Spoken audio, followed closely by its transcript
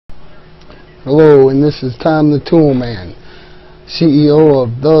Hello, and this is Tom the Toolman, CEO of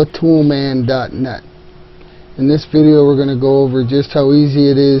thetoolman.net. In this video we're going to go over just how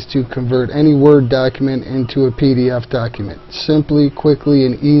easy it is to convert any Word document into a PDF document. Simply, quickly,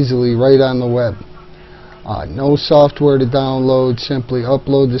 and easily right on the web. No software to download, simply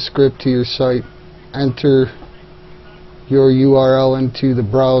upload the script to your site, enter your URL into the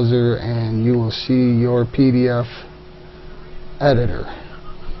browser, and you will see your PDF editor.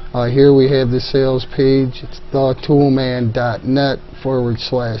 Here we have the sales page. It's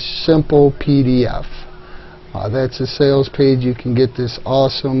thetoolman.net/simplepdf. That's a sales page. You can get this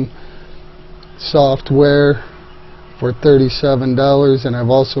awesome software for $37, and I've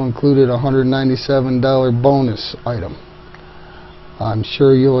also included a $197 bonus item. I'm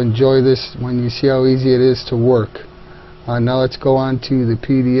sure you'll enjoy this when you see how easy it is to work. Now let's go on to the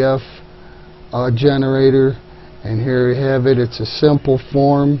PDF generator. And here we have it. It's a simple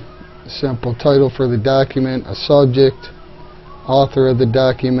form, simple title for the document, a subject, author of the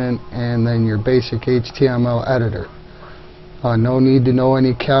document, and then your basic HTML editor. No need to know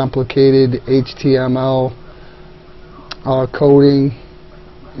any complicated HTML coding.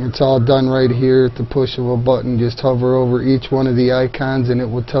 It's all done right here at the push of a button. Just hover over each one of the icons and it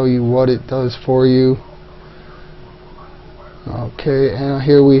will tell you what it does for you. Okay, and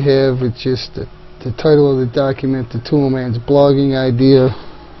here we have, it's just the title of the document, the Toolman's blogging idea,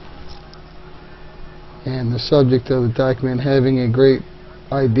 and the subject of the document, having a great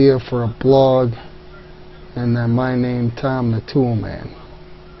idea for a blog, and then my name, Tom the Toolman.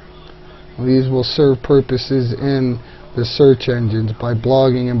 These will serve purposes in the search engines. By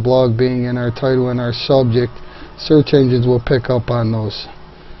blogging and blog being in our title and our subject, search engines will pick up on those.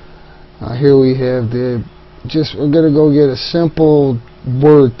 Here we have we're going to go get a simple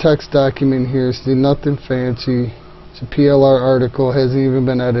Word text document here. It's nothing fancy. It's a PLR article, hasn't even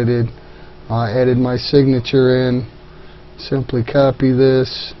been edited. I added my signature in. Simply copy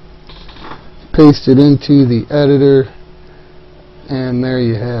this, paste it into the editor, and there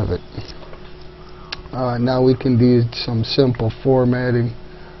you have it. Now we can do some simple formatting.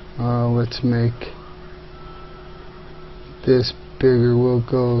 Let's make this bigger. We'll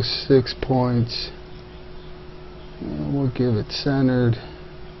go 6 points. We'll give it centered,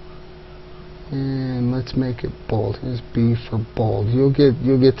 and let's make it bold. Here's B for bold. You'll get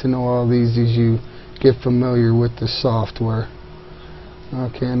to know all these as you get familiar with the software.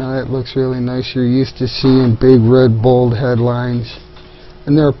 Okay, now that looks really nice. You're used to seeing big red bold headlines,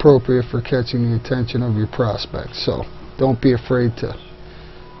 and they're appropriate for catching the attention of your prospects. So don't be afraid to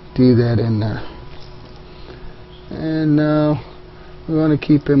do that in there. And now we want to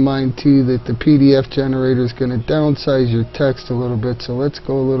keep in mind too that the PDF generator is going to downsize your text a little bit, so let's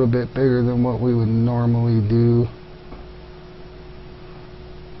go a little bit bigger than what we would normally do.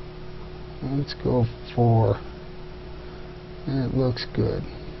 Let's go 4. It looks good.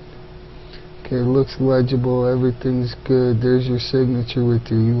 Okay, it looks legible, everything's good. There's your signature with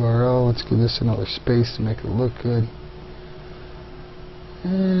your URL. Let's give this another space to make it look good.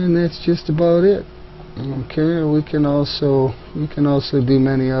 And that's just about it. Okay, we can also do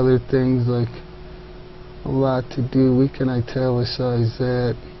many other things, like a lot to do. We can italicize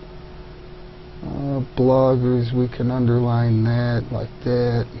that. Bloggers, we can underline that like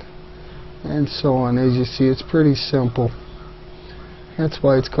that, and so on. As you see, it's pretty simple. That's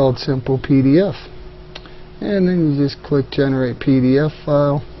why it's called Simple PDF. And then you just click Generate PDF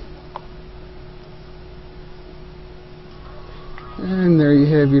File, and there you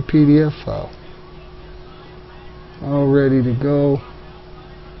have your PDF file. All ready to go.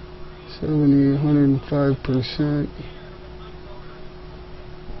 105%.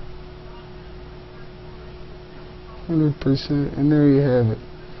 100%, and there you have it.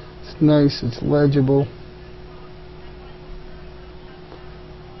 It's nice, it's legible.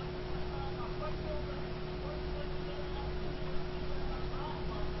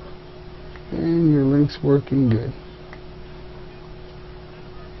 And your link's working good.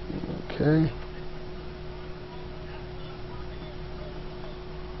 Okay.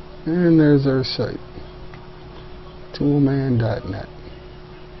 And there's our site, toolman.net.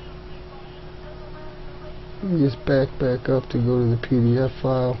 Just back up to go to the PDF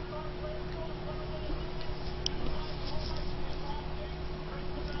file.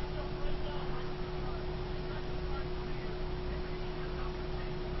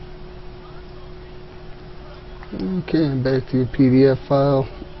 Okay, and back to your PDF file,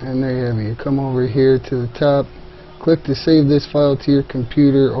 and there you have it. You come over here to the top. Click to save this file to your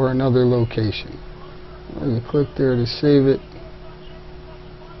computer or another location. You click there to save it.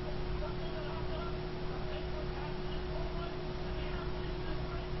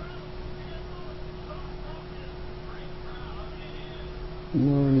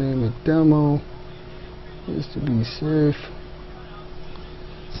 We'll name it demo, just to be safe.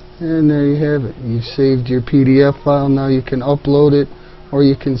 And there you have it. You've saved your PDF file. Now you can upload it, or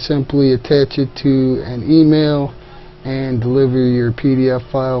you can simply attach it to an email and deliver your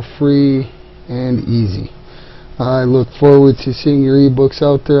PDF file free and easy. I look forward to seeing your ebooks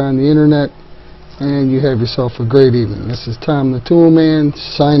out there on the internet, and you have yourself a great evening. This is Tom the Toolman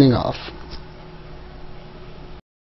signing off.